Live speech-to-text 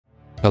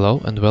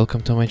Hello and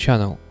welcome to my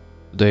channel.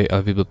 Today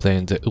I will be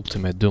playing the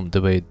Ultimate Doom the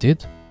way it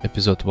did,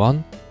 Episode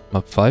 1,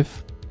 Map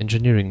 5,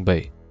 Engineering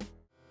Bay.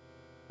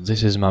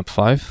 This is Map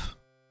 5,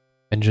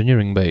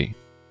 Engineering Bay.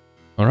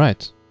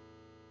 Alright.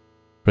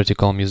 Pretty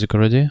calm music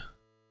already.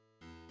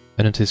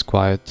 And it is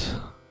quiet.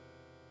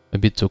 A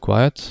bit too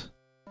quiet.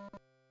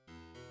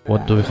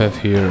 What do we have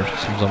here?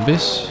 Some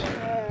zombies.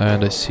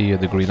 And I see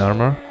the green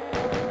armor.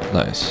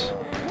 Nice.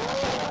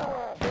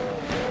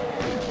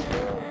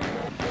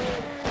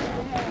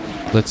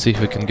 Let's see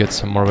if we can get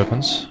some more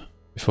weapons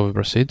before we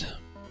proceed.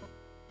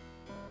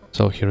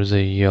 So here's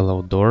a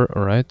yellow door,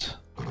 alright.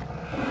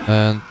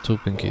 And two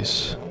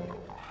pinkies.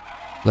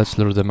 Let's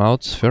lure them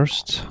out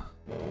first.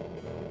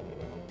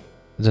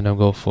 Then I'll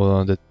go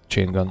for the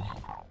chain gun.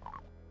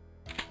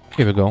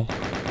 Here we go.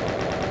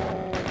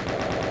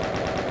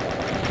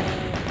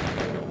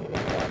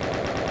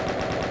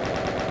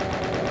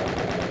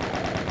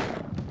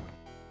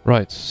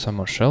 Right, some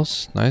more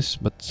shells, nice,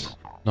 but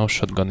no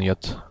shotgun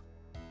yet.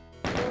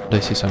 I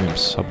see some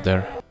imps up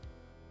there.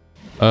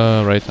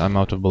 Right, I'm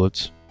out of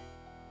bullets.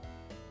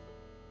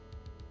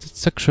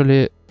 It's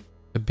actually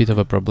a bit of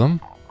a problem.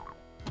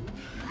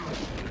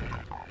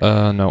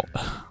 No.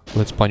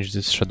 Let's punch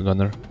this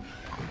shotgunner.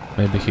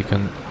 Maybe he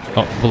can...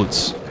 Oh,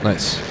 bullets.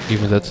 Nice.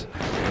 Give me that.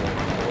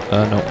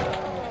 No.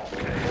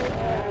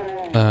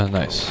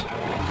 Nice.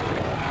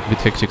 Bit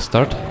hectic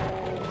start.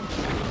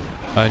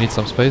 I need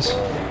some space.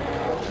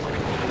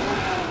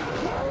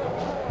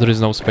 There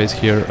is no space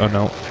here. Oh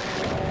no.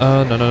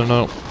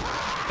 No.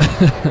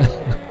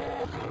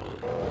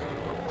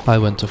 I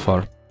went too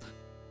far.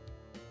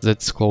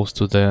 That's close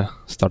to the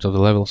start of the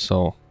level,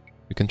 so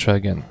we can try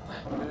again.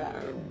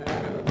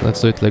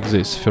 Let's do it like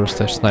this. First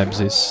I snipe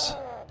this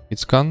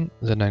its gun,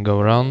 then I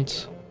go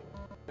around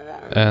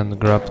and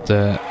grab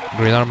the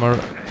green armor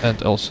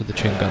and also the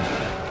chain gun.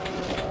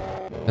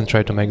 And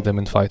try to make them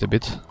in fight a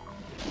bit.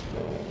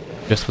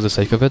 Just for the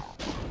sake of it.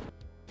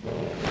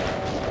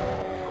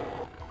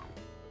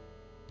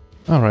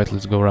 Alright,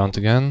 let's go around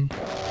again.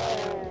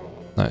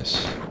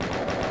 Nice.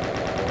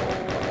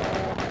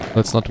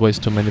 Let's not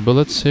waste too many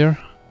bullets here.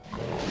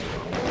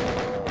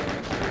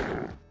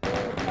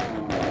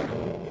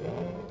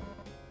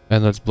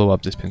 And let's blow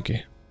up this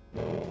pinky.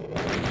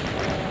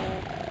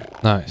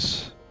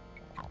 Nice.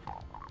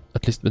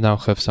 At least we now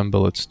have some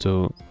bullets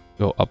to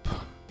go up.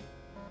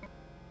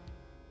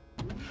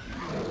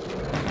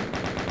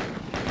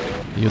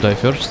 You die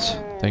first,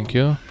 thank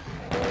you.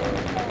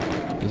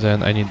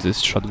 Then I need this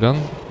shotgun.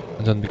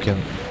 And then we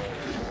can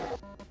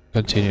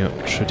continue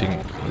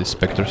shooting these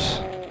specters.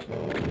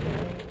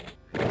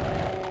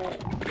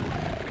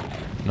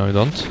 No, you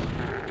don't.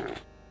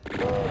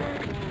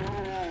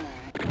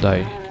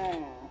 Die.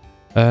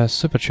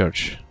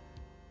 Supercharge.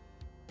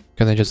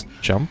 Can I just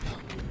jump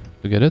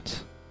to get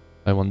it?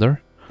 I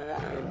wonder.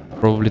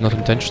 Probably not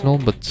intentional,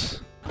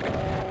 but...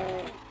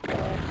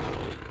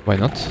 why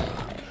not?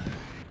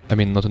 I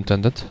mean, not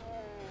intended.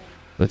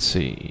 Let's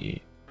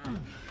see...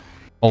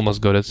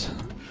 Almost got it.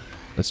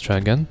 Let's try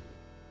again.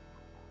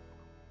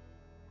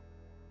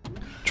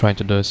 Trying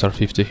to do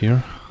SR50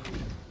 here.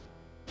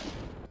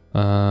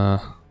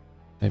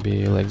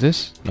 Maybe like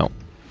this? No.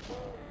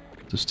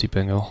 Too steep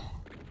angle.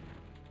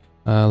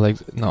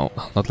 No,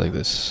 not like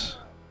this.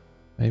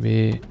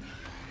 Maybe...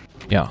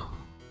 yeah.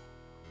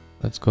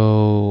 Let's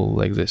go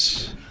like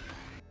this.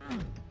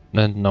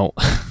 And no.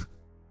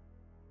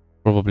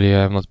 Probably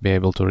I will not be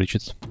able to reach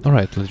it.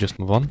 Alright, let's just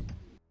move on.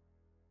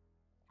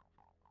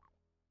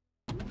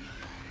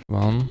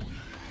 One.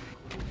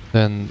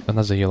 Then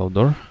another yellow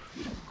door.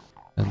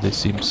 And this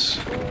seems...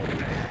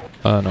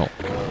 no.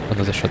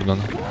 Another shotgun.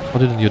 How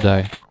didn't you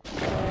die?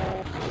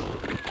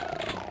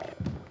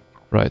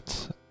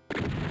 Right.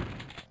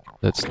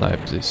 Let's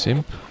snipe this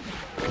imp.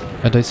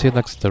 And I see an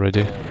exit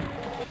already.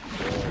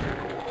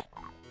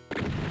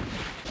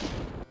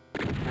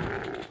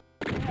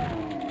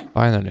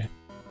 Finally.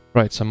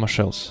 Right, some more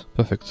shells.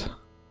 Perfect.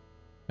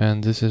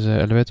 And this is an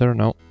elevator?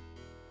 No.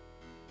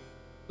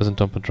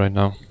 Doesn't open right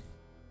now.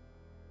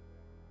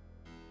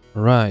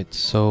 Right,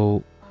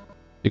 so...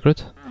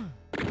 secret?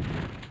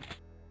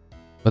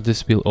 But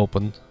this will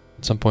open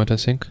at some point, I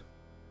think.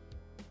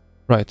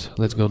 Right,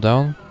 let's go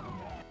down.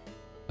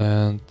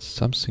 And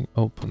something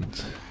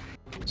opened.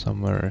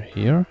 Somewhere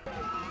here?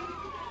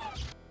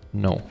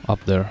 No,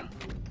 up there.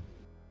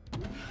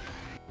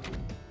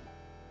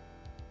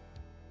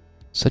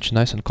 Such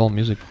nice and calm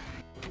music.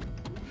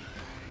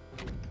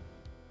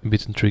 A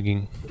bit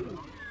intriguing.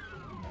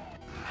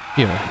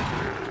 Here.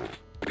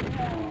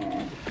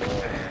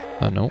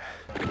 No.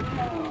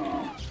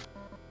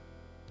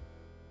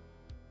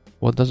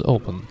 What does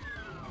open?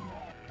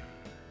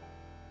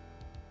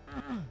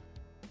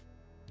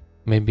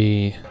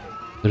 Maybe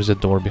there's a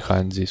door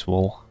behind this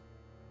wall.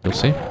 You'll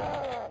see.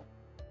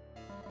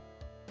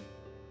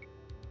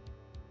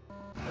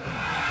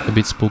 A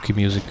bit spooky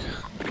music.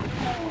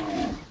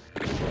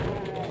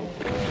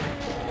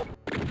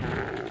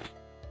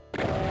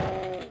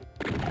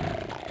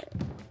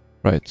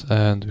 Right,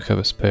 and we have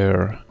a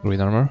spare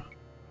green armor.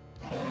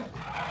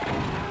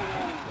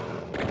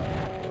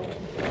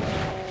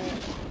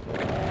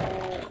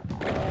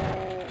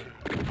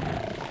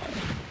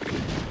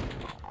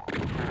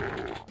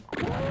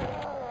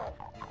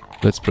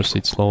 Let's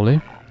proceed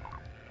slowly.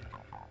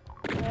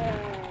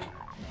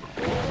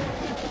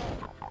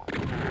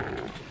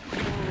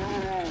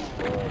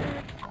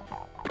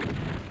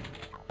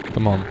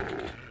 Come on.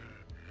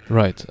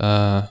 Right,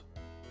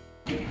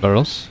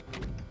 barrels.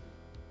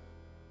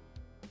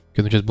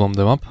 Can we just blow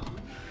them up?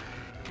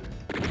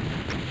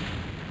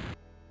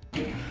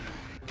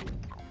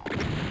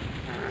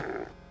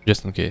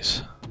 Just in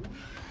case.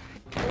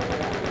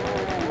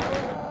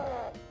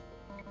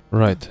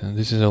 Right, and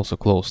this is also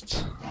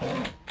closed.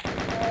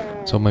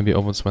 So maybe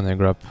opens when I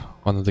grab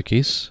one of the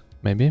keys,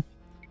 maybe.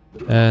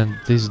 And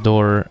this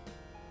door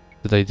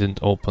that I didn't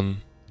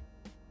open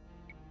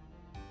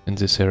in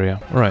this area.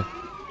 Right.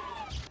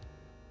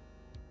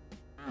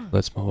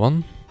 Let's move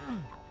on.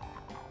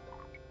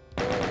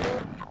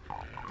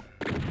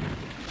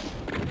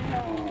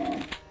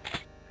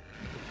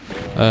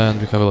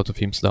 And we have a lot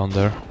of imps down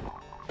there.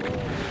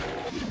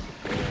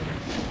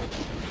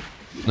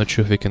 Not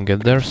sure if we can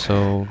get there,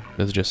 so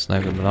let's just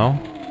snipe them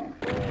now.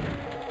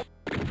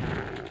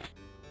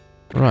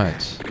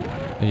 Right.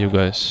 You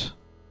guys.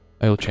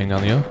 I will chain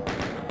gun you.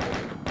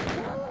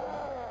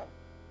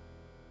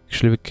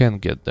 Actually, we can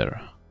get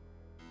there.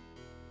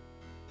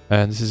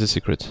 And this is a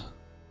secret.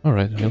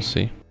 Alright, we'll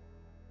see.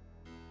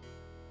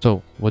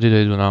 So, what did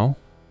I do now?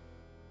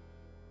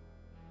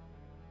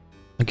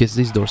 I guess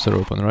these doors are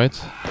open, right?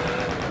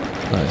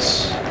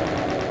 Nice.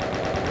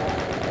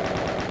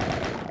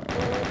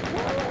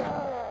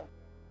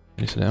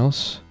 Anything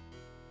else?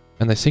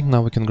 And I think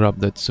now we can grab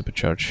that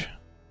supercharge.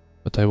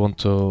 But I want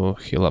to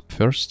heal up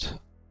first.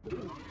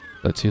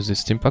 Let's use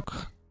this steam pack.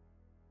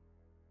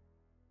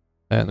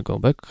 And go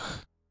back.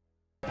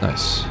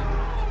 Nice.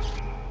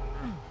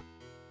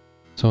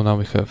 So now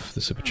we have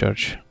the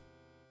supercharge.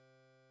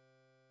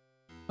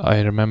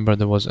 I remember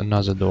there was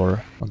another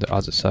door on the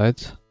other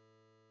side.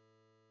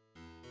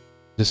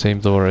 The same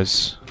door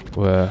as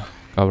we're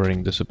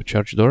covering the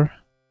supercharge door.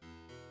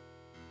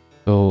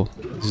 So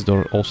this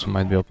door also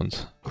might be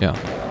opened. Yeah.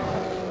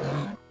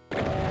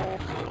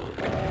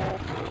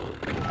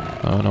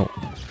 Oh no,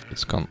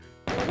 it's gone.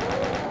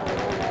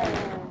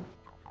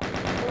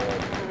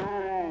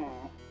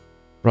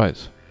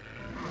 Right.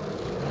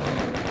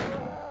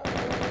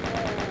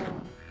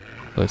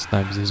 Let's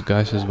snipe these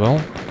guys as well.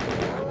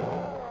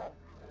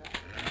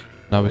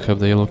 Now we have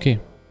the yellow key.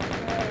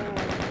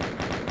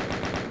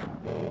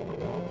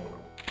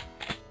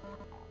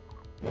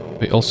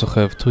 We also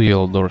have 2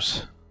 yellow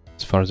doors,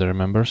 as far as I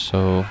remember,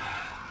 so...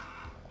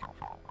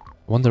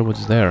 wonder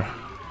what's there.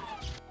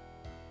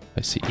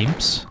 I see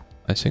imps,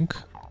 I think.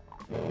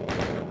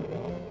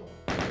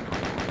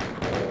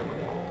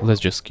 Let's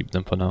just skip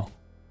them for now.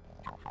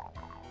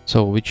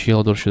 So, which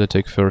yellow door should I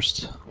take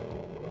first?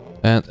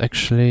 And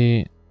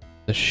actually,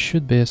 there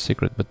should be a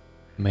secret, but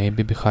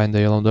maybe behind the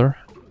yellow door?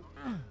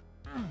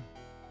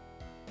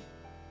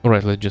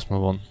 Alright, let's just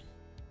move on.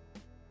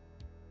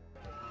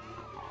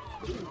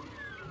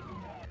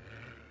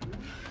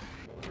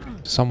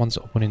 Someone's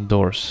opening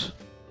doors.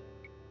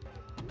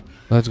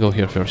 Let's go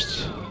here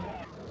first.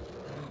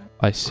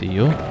 I see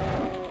you.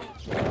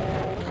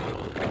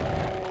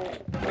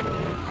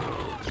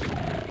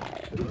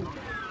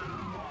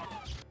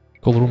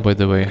 Cool room, by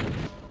the way.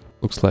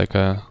 Looks like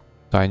a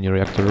tiny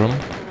reactor room.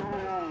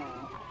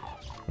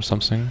 Or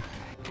something.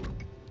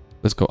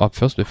 Let's go up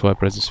first before I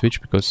press the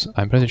switch, because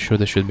I'm pretty sure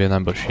there should be an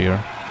ambush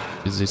here.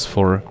 With these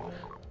 4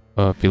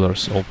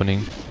 pillars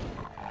opening.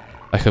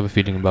 I have a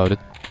feeling about it.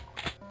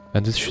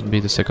 And this should be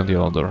the second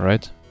yellow door,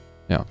 right?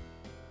 Yeah.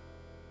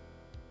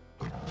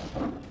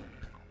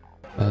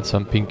 And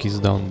some pinkies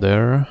down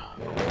there.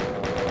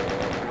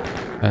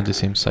 And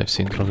the imps I've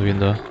seen from the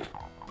window.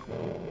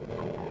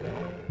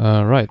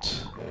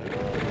 Right.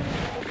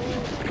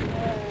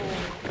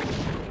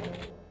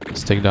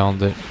 Let's take down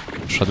the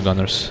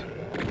shotgunners.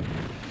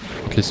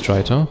 At least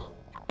try to.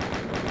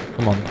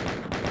 Come on.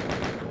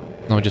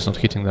 No, just not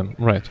hitting them.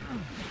 Right.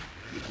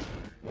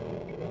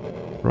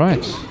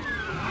 Right.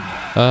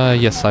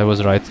 Yes, I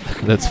was right.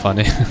 That's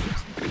funny.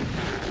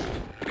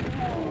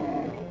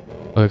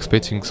 I'm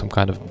expecting some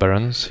kind of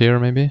barons here,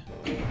 maybe?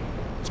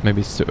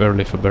 Maybe it's too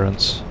early for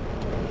barons.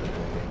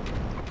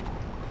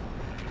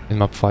 In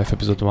map 5,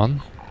 episode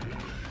 1.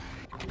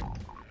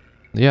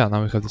 Yeah,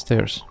 now we have the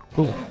stairs.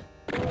 Cool.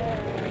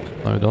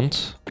 No, we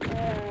don't.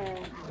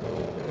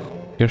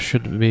 Here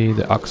should be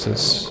the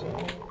access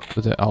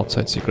to the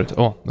outside secret.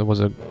 Oh, there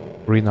was a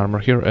green armor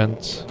here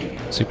and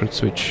secret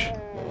switch.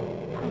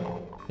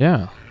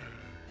 Yeah.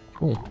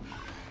 Cool.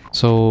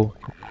 So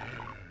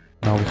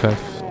now we have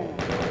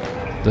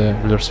the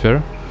Wheeler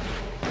Sphere.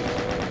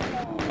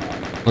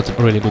 Not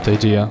a really good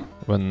idea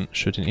when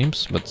shooting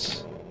imps,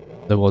 but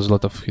there was a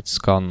lot of hit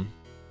scan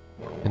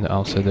in the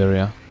outside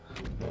area.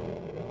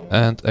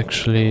 And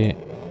actually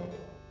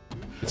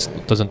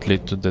it doesn't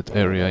lead to that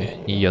area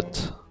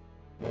yet.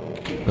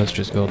 Let's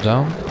just go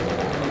down.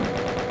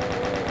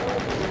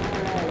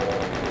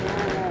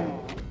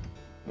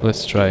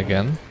 Let's try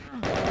again.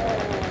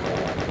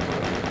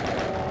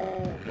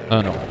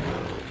 Oh no,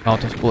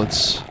 out of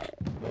bullets.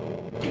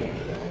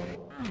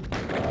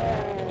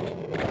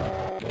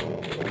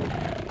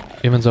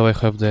 Even though I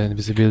have the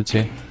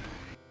invisibility,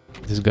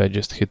 this guy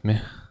just hit me.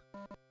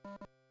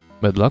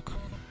 Bad luck.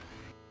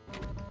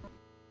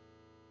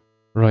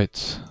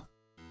 Right.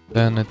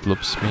 Then it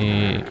loops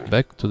me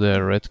back to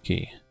the red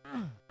key.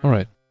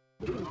 Alright.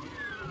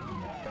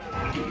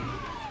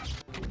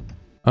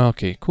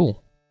 Okay,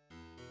 cool.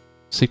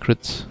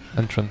 Secret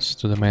entrance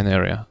to the main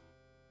area.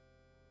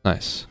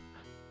 Nice.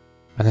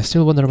 And I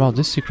still wonder about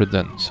this secret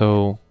then,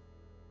 so...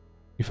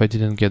 if I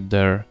didn't get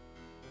there...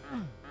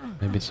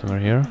 maybe it's somewhere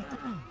here?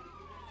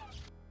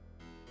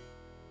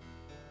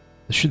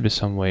 There should be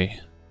some way.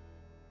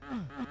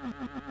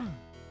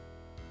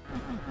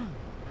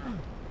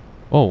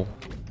 Oh!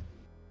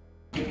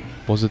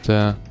 Was it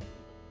a...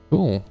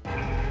 cool.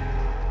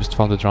 Just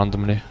found it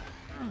randomly.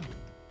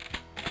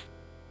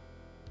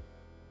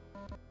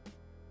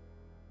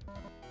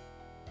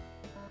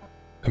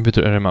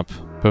 Computer area map.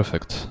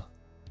 Perfect.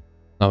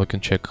 Now we can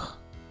check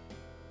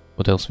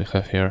what else we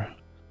have here.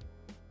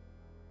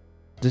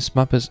 This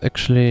map is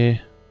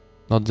actually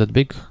not that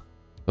big. So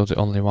there's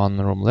only one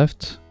room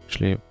left.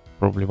 Actually,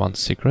 probably one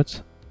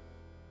secret.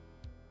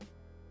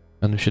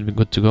 And we should be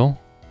good to go.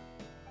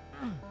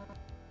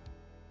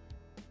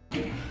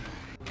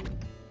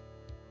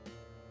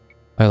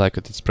 I like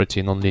it, it's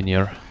pretty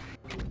non-linear.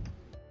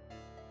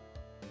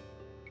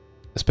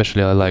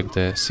 Especially I like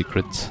the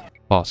secret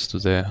paths to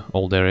the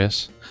old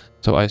areas.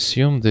 So I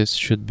assume this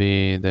should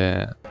be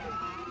the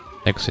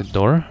exit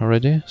door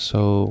already,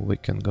 so we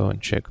can go and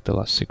check the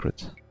last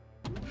secret.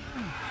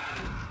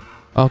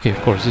 Okay,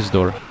 of course, this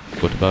door.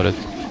 What about it?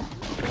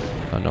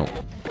 Oh no.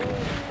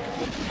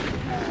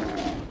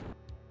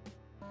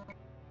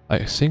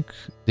 I think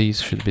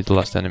these should be the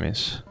last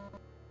enemies.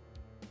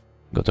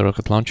 Got a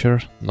rocket launcher,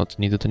 not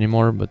needed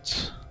anymore,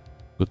 but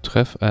good to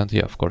have. And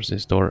yeah, of course,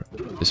 this door,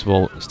 this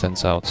wall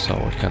stands out, so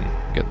I can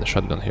get the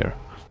shotgun here.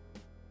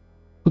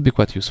 Would be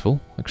quite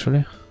useful,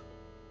 actually,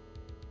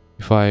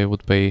 if I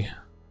would pay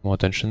more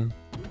attention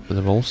to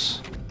the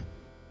walls.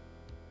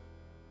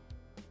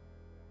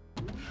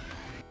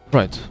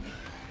 Right,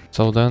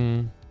 so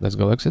then let's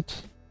go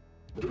exit.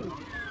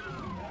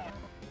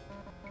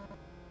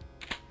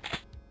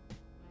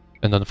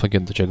 And don't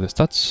forget to check the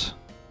stats.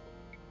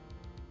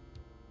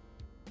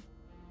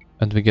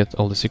 And we get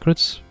all the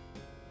secrets.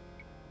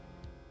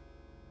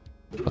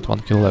 But one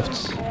kill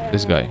left.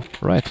 This guy.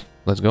 Right,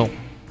 let's go.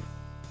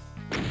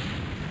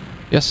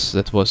 Yes,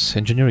 that was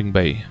Engineering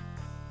Bay.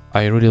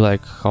 I really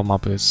like how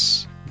map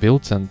is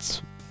built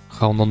and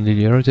how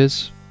non-linear it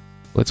is.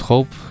 Let's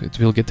hope it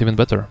will get even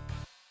better.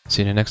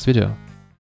 See you in the next video.